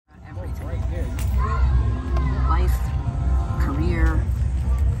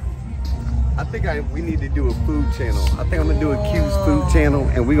think we need to do a food channel. I think I'm gonna do a Q's food channel,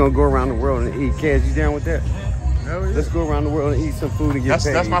 and we're gonna go around the world and eat. Kaz, you down with that? Hell yeah. Let's go around the world and eat some food and get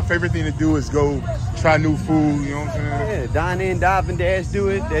paid. That's my favorite thing to do is go try new food. You know what I'm saying? Yeah, Dine In, Dive and Dash do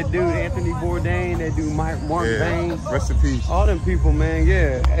it. That dude Anthony Bourdain, that dude Martin Bain. Rest in peace. All them people, man.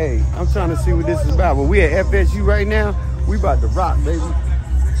 Yeah. Hey, I'm trying to see what this is about. But we at FSU right now. We about to rock, baby.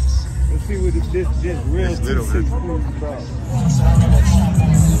 Let's see what this real little food is about.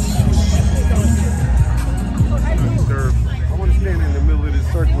 I want to stand in the middle of this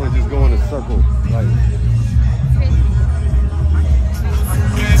circle and just go in a circle. Like,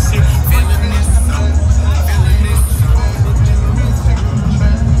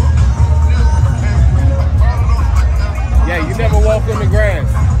 yeah, you never walk in the grass.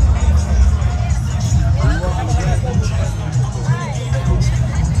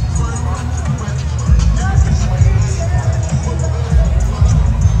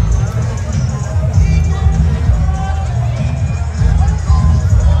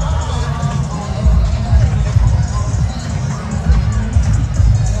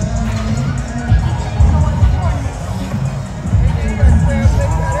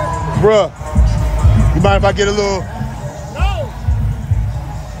 Bruh, you mind if I get a little? No!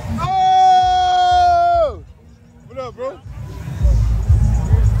 Oh! What up, bro?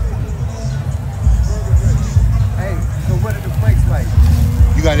 hey, so what are the brakes like?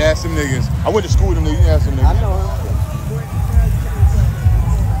 You gotta ask them niggas. I went to school with them niggas. You can ask them niggas. I know him.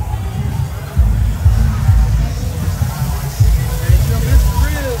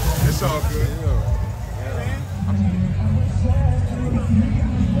 It's all good.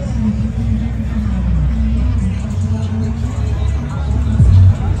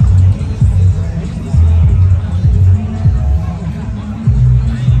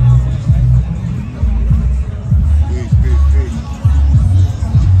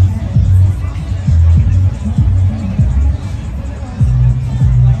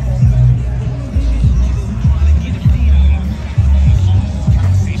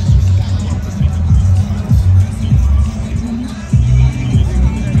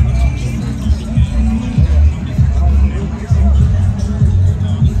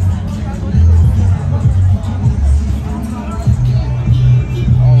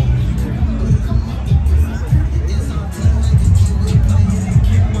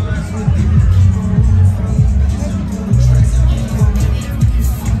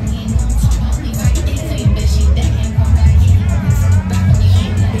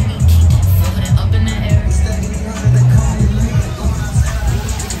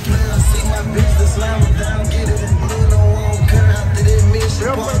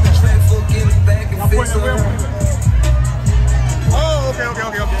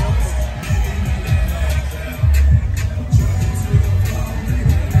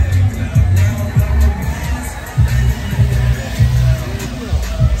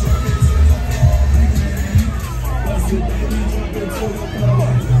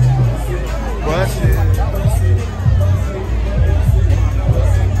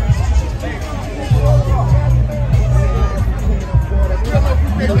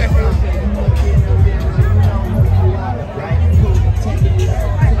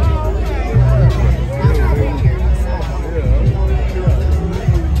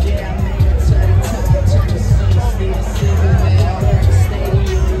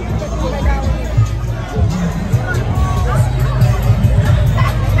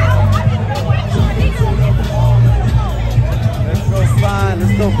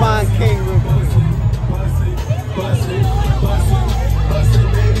 Let's go find King real quick.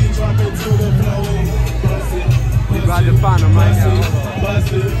 We about to find him right now.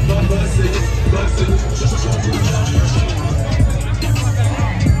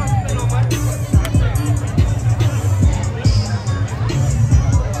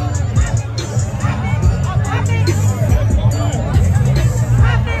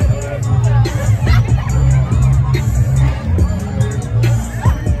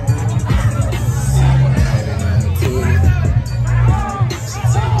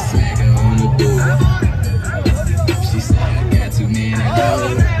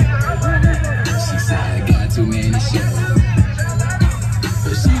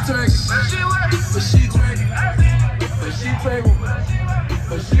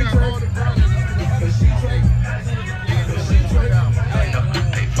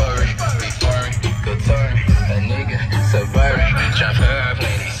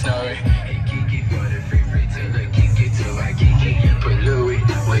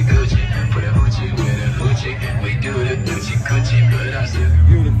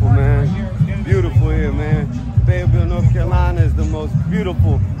 Beautiful, man. Beautiful here, man. Fayetteville, North Carolina is the most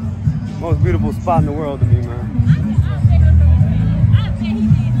beautiful Most beautiful spot in the world to me, man.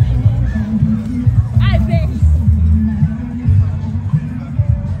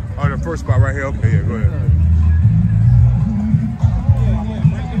 Oh, the first spot right here. Okay, yeah, go ahead.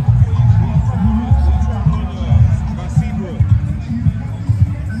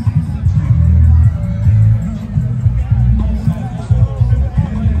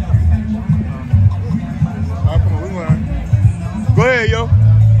 Go ahead, yo.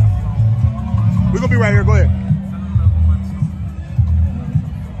 We're gonna be right here. Go ahead.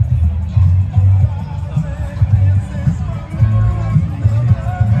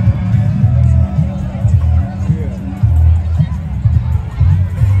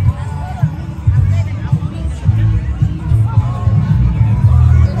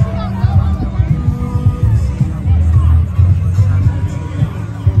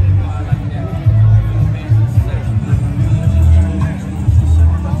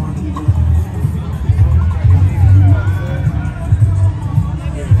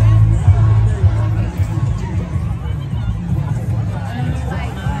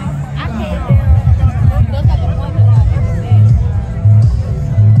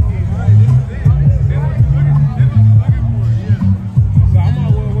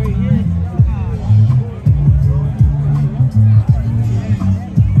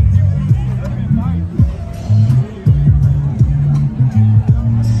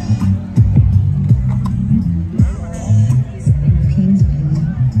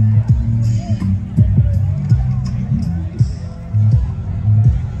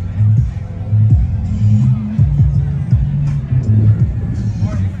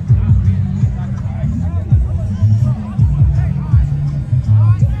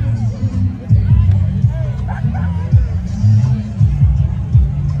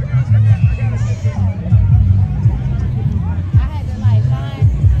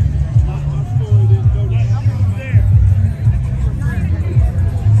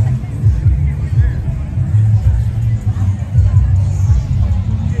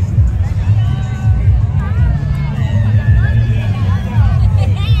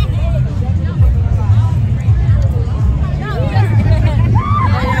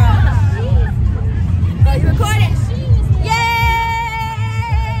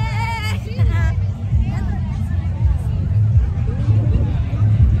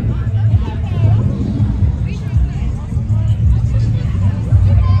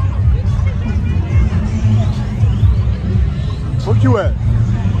 Where you at?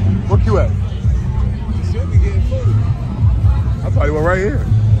 Where you at? You should be getting food. I thought you were right here.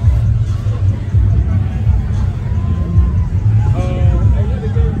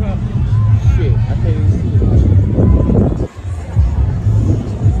 Shit, I can't even see it.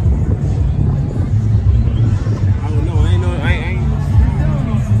 I don't know. I ain't.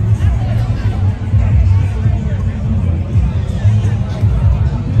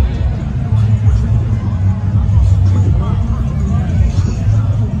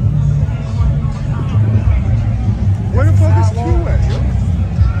 Where the fuck is Q at, yo?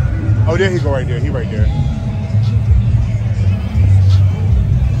 Oh, there he go right there. He right there.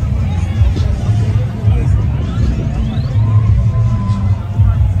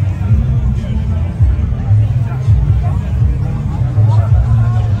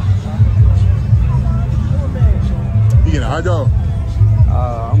 You getting a hot dog?